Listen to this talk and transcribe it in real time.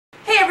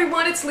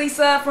everyone, it's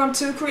Lisa from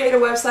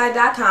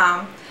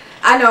ToCreateAWebsite.com.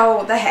 I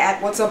know the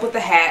hat. What's up with the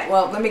hat?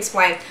 Well, let me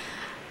explain.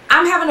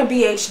 I'm having a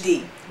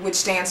BHD, which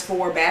stands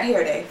for Bad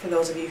Hair Day, for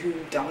those of you who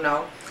don't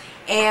know.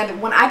 And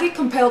when I get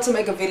compelled to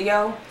make a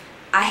video,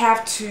 I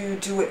have to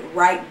do it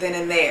right then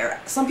and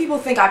there. Some people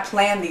think I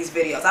plan these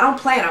videos. I don't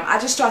plan them. I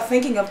just start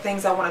thinking of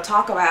things I want to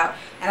talk about,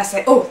 and I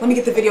say, oh, let me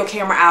get the video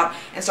camera out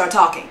and start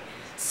talking.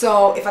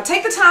 So if I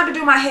take the time to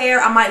do my hair,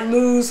 I might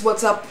lose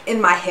what's up in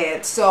my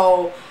head.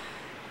 So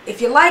if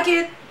you like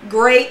it,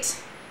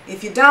 great.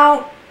 If you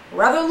don't,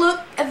 rather look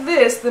at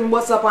this than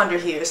what's up under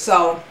here.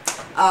 So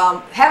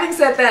having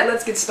said that,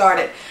 let's get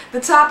started.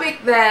 The topic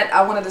that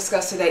I want to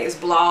discuss today is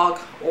blog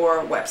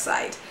or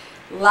website.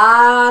 A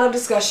lot of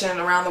discussion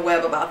around the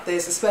web about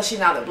this, especially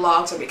now that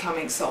blogs are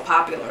becoming so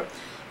popular.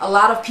 A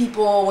lot of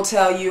people will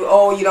tell you,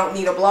 oh, you don't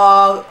need a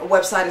blog, a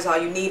website is all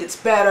you need, it's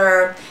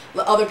better.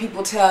 Other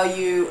people tell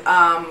you,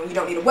 you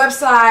don't need a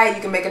website,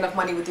 you can make enough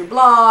money with your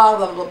blog,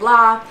 blah, blah,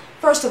 blah.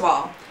 First of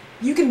all,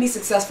 you can be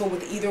successful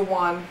with either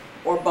one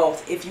or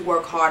both if you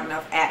work hard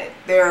enough at it.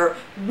 There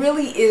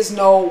really is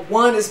no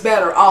one is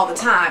better all the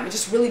time. It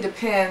just really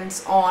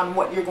depends on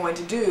what you're going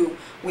to do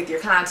with your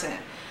content.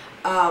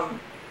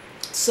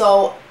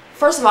 So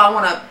first of all, I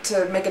want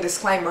to make a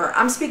disclaimer.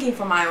 I'm speaking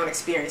from my own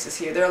experiences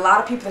here. There are a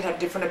lot of people that have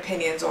different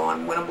opinions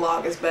on when a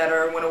blog is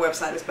better, when a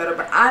website is better,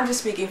 but I'm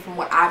just speaking from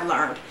what I've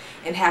learned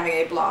in having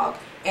a blog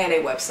and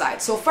a website.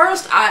 So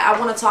first, I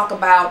want to talk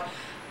about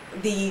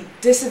the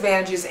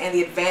disadvantages and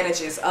the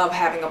advantages of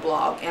having a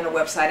blog and a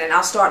website, and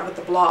I'll start with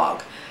the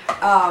blog.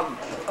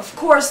 Of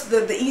course,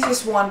 the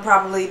easiest one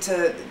probably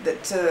to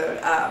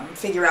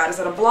figure out is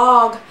that a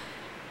blog,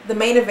 the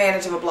main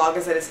advantage of a blog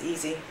is that it's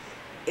easy,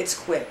 it's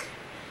quick.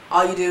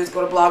 All you do is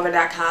go to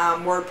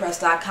blogger.com,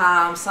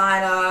 wordpress.com,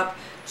 sign up,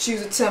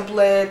 choose a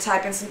template,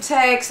 type in some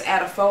text,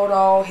 add a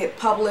photo, hit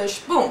publish,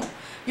 boom.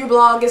 Your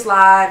blog is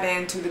live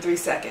in 2 to 3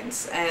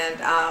 seconds,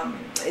 and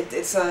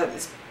it's a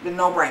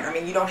no-brainer. I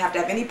mean, you don't have to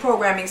have any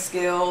programming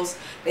skills.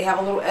 They have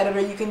a little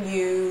editor you can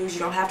use. You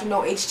don't have to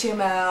know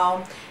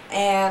HTML,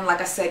 and like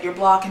I said, your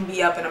blog can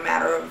be up in a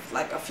matter of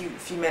like a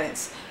few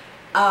minutes.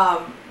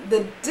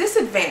 The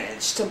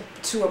disadvantage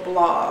to a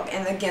blog,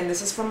 and again,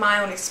 this is from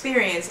my own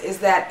experience, is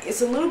that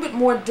it's a little bit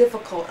more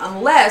difficult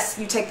unless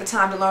you take the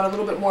time to learn a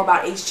little bit more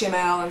about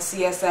HTML and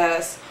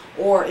CSS,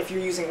 or if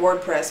you're using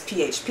WordPress,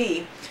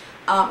 PHP.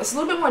 It's a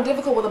little bit more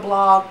difficult with a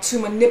blog to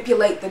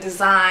manipulate the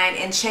design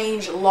and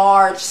change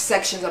large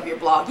sections of your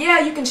blog.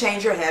 Yeah, you can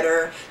change your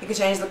header, you can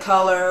change the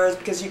colors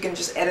because you can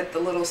just edit the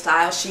little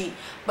style sheet.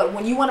 But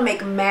when you want to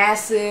make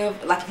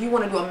massive, like if you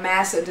want to do a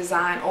massive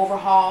design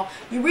overhaul,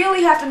 you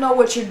really have to know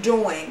what you're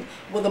doing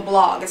with a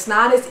blog. It's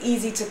not as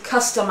easy to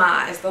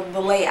customize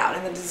the layout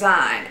and the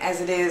design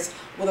as it is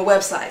with a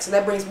website. So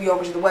that brings me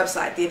over to the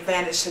website. The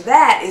advantage to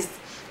that is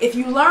if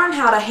you learn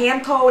how to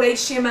hand code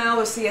HTML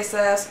or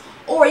CSS,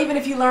 or even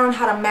if you learn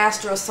how to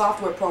master a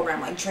software program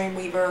like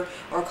Dreamweaver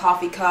or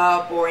Coffee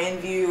Cup or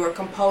InView or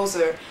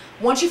Composer,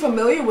 once you're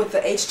familiar with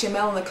the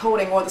HTML and the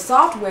coding or the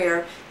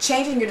software,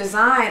 changing your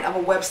design of a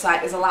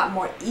website is a lot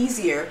more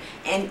easier,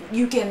 and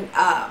you can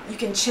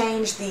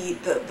change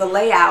the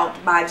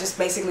layout by just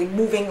basically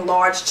moving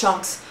large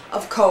chunks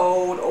of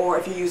code, or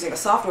if you're using a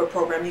software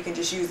program, you can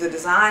just use the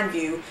design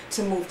view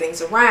to move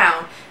things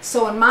around.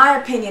 So in my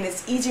opinion,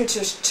 it's easier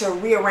to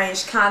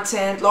rearrange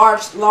content,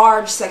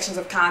 large sections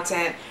of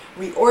content,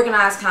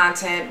 reorganize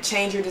content,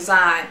 change your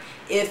design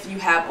if you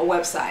have a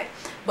website.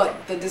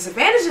 But the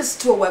disadvantages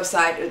to a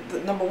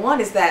website, number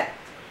one, is that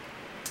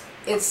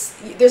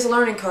there's a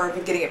learning curve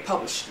with getting it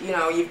published. You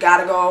know, you've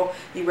got to go,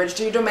 you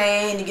register your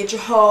domain, you get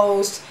your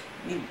host.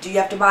 Do you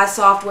have to buy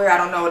software? I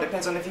don't know. It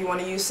depends on if you want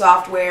to use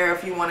software,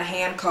 if you want to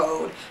hand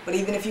code. But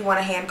even if you want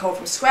to hand code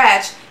from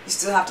scratch, you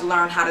still have to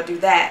learn how to do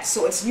that.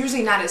 So it's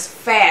usually not as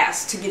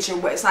fast to get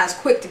it's not as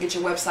quick to get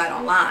your website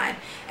online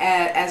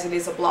as it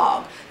is a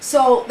blog.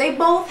 So they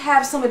both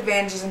have some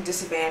advantages and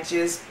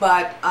disadvantages,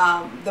 but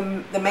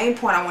the main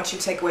point I want you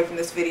to take away from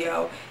this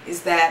video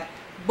is that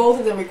both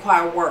of them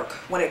require work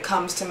when it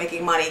comes to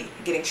making money,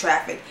 getting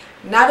traffic.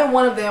 Neither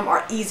one of them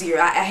are easier.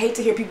 I hate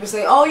to hear people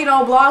say, oh, you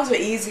know, blogs are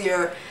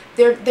easier.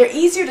 They're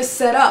easier to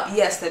set up,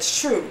 yes, that's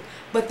true,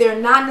 but they're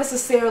not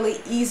necessarily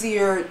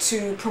easier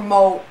to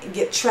promote,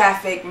 get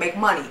traffic, make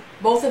money.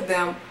 Both of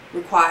them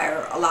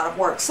require a lot of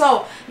work.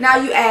 So now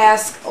you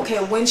ask,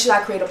 okay, when should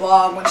I create a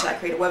blog? When should I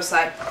create a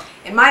website?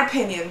 In my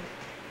opinion,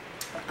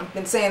 I've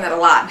been saying that a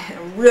lot, and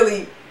I'm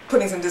really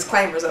putting some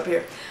disclaimers up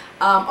here.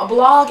 A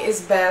blog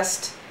is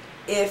best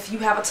if you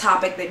have a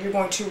topic that you're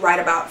going to write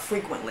about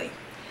frequently.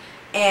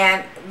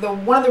 And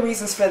one of the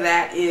reasons for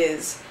that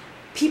is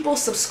people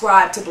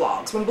subscribe to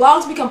blogs. When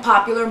blogs become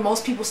popular,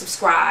 most people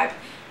subscribe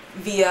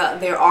via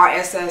their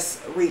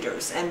RSS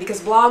readers. And because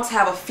blogs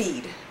have a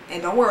feed,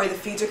 and don't worry, the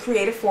feeds are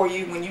created for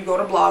you when you go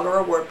to Blogger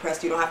or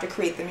WordPress. You don't have to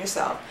create them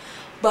yourself.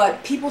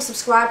 But people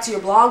subscribe to your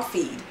blog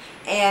feed,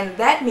 and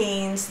that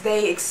means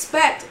they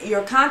expect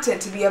your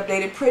content to be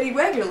updated pretty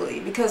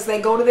regularly because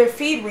they go to their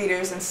feed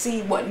readers and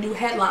see what new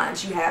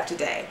headlines you have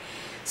today.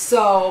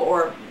 So,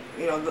 or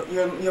you know,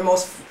 your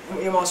most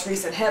your most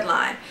recent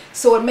headline.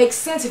 So it makes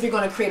sense if you're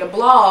going to create a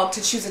blog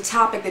to choose a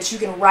topic that you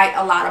can write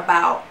a lot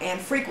about and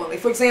frequently.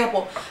 For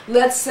example,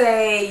 let's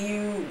say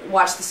you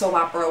watch the soap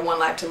opera One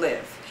Life to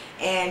Live,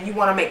 and you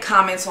want to make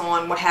comments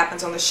on what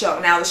happens on the show.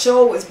 Now, the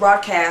show is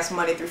broadcast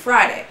Monday through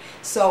Friday,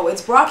 so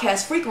it's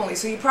broadcast frequently,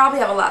 so you probably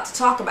have a lot to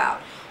talk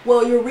about.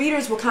 Well, your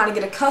readers will kind of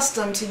get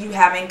accustomed to you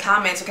having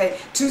comments. Okay,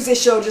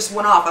 Tuesday's show just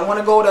went off. I want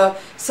to go to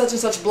such and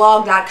such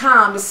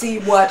blog.com to see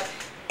what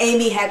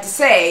Amy had to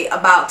say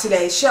about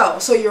today's show.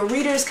 So your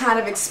readers kind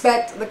of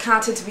expect the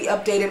content to be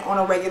updated on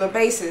a regular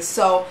basis.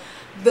 So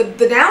the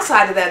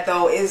downside of that,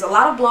 though, is a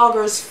lot of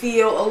bloggers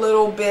feel a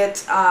little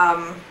bit,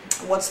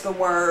 what's the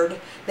word?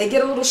 They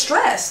get a little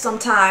stressed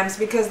sometimes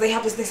because they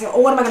say, oh,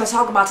 what am I going to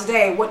talk about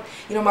today? What,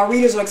 my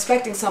readers are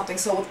expecting something.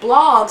 So with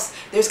blogs,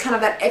 there's kind of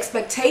that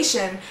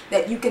expectation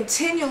that you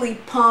continually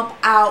pump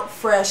out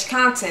fresh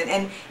content.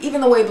 And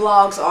even the way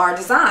blogs are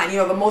designed,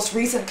 the most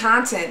recent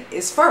content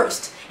is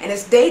first and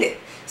it's dated.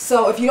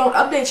 So if you don't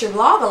update your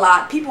blog a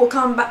lot, people will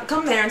come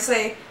there and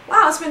say,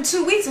 wow, it's been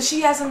 2 weeks and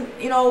she hasn't,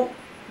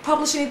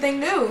 publish anything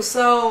new,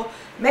 so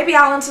maybe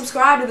I'll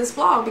unsubscribe to this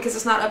blog because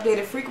it's not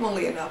updated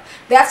frequently enough.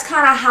 That's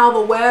kind of how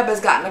the web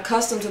has gotten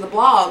accustomed to the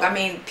blog. I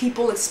mean,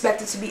 people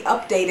expect it to be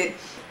updated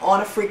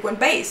on a frequent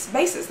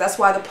basis. That's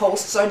why the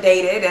posts are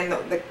dated and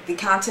the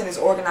content is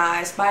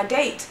organized by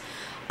date.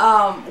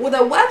 With a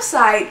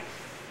website,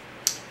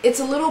 it's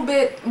a little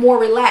bit more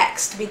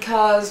relaxed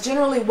because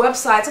generally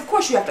websites, of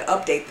course you have to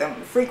update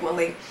them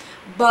frequently,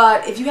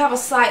 but if you have a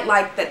site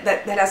like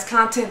that has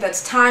content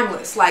that's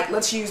timeless, like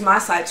let's use my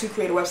site,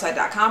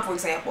 tocreateawebsite.com, for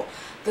example,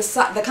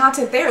 the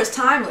content there is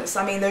timeless.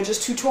 I mean, they're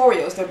just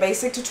tutorials. They're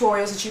basic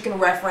tutorials that you can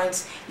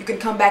reference. You can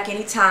come back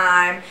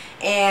anytime,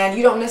 and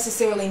you don't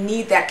necessarily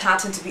need that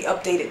content to be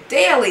updated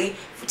daily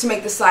to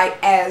make the site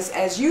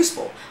as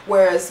useful.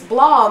 Whereas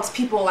blogs,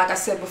 people, like I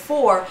said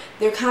before,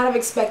 they're kind of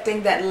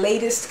expecting that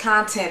latest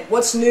content,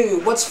 what's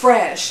new, what's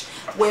fresh.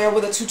 Where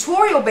with a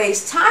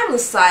tutorial-based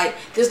timeless site,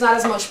 there's not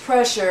as much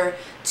pressure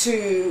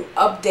to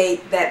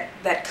update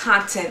that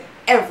content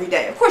every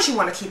day. Of course you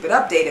want to keep it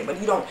updated, but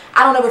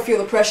I don't ever feel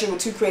the pressure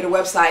with To Create a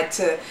Website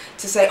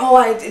to say,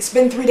 oh, it's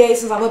been 3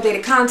 days since I've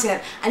updated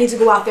content, I need to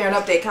go out there and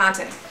update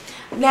content.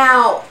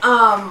 Now,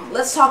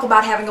 let's talk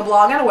about having a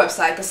blog and a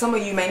website, because some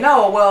of you may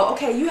know, well,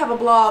 okay, you have a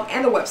blog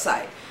and a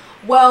website.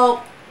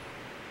 Well,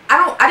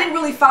 I didn't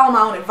really follow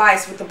my own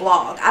advice with the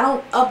blog. I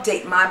don't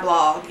update my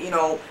blog,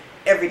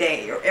 every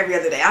day or every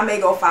other day. I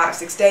may go 5 or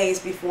 6 days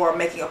before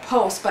making a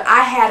post, but I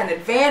had an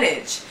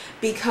advantage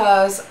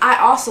because I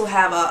also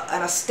have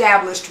an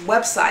established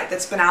website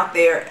that's been out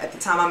there at the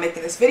time I'm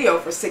making this video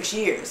for 6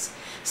 years.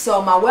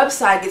 So my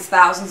website gets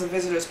thousands of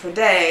visitors per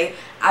day.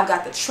 I've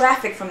got the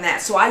traffic from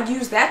that, so I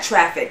use that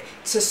traffic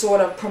to sort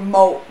of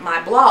promote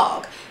my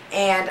blog.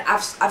 And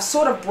I've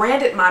sort of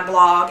branded my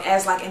blog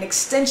as like an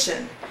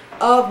extension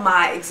of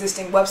my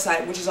existing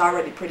website, which is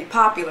already pretty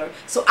popular.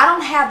 So I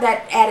don't have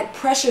that added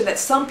pressure that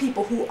some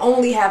people who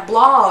only have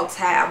blogs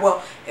have.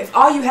 Well, if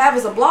all you have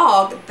is a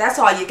blog, that's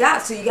all you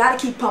got, so you got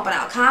to keep pumping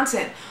out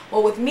content.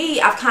 Well, with me,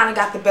 I've kind of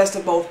got the best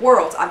of both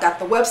worlds. I've got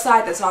the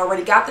website that's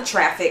already got the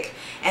traffic,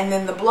 and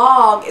then the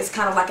blog is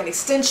kind of like an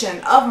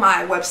extension of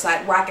my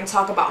website where I can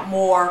talk about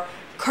more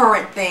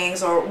current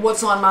things or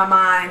what's on my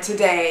mind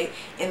today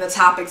in the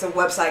topics of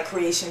website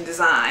creation,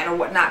 design, or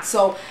whatnot.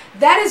 So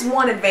that is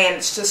one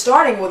advantage to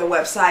starting with a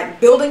website,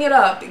 building it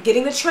up,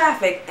 getting the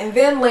traffic, and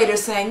then later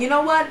saying, you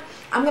know what,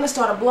 I'm going to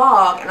start a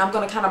blog and I'm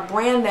going to kind of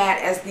brand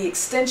that as the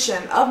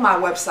extension of my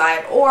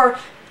website or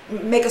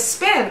make a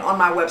spin on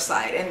my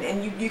website.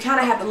 And you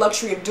kind of have the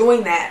luxury of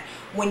doing that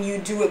when you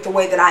do it the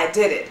way that I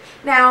did it.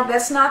 Now,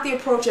 that's not the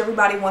approach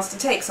everybody wants to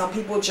take. Some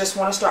people just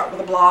want to start with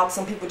a blog.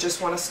 Some people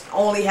just want to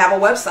only have a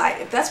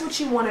website. If that's what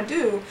you want to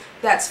do,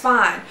 that's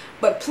fine.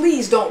 But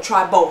please don't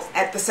try both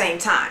at the same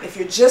time. If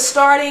you're just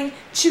starting,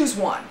 choose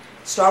one.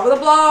 Start with a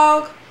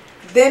blog,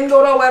 then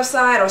go to a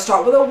website, or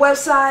start with a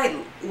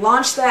website,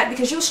 launch that,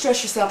 because you'll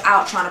stress yourself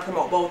out trying to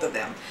promote both of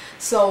them.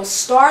 So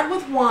start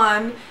with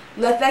one,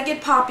 let that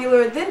get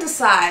popular, then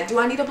decide, do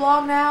I need a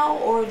blog now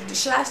or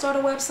should I start a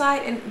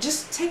website? And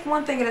just take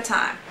one thing at a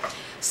time.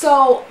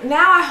 So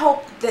now I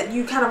hope that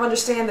you kind of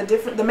understand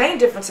the main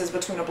differences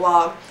between a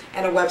blog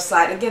and a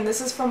website. Again, this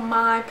is from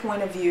my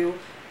point of view.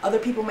 Other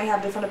people may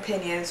have different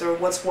opinions or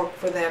what's worked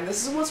for them.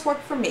 This is what's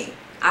worked for me.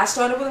 I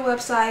started with a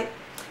website,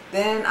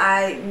 then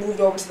I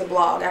moved over to the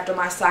blog after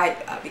my site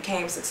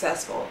became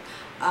successful.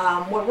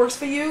 What works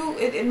for you,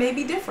 it may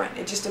be different.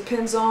 It just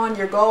depends on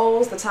your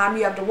goals, the time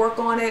you have to work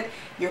on it,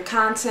 your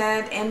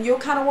content, and you'll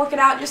kind of work it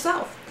out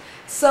yourself.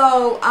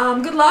 So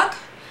good luck.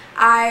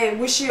 I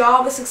wish you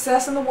all the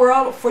success in the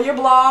world for your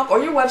blog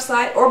or your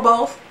website or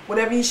both,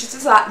 whatever you should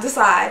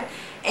decide.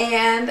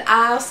 And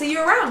I'll see you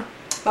around.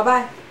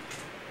 Bye-bye.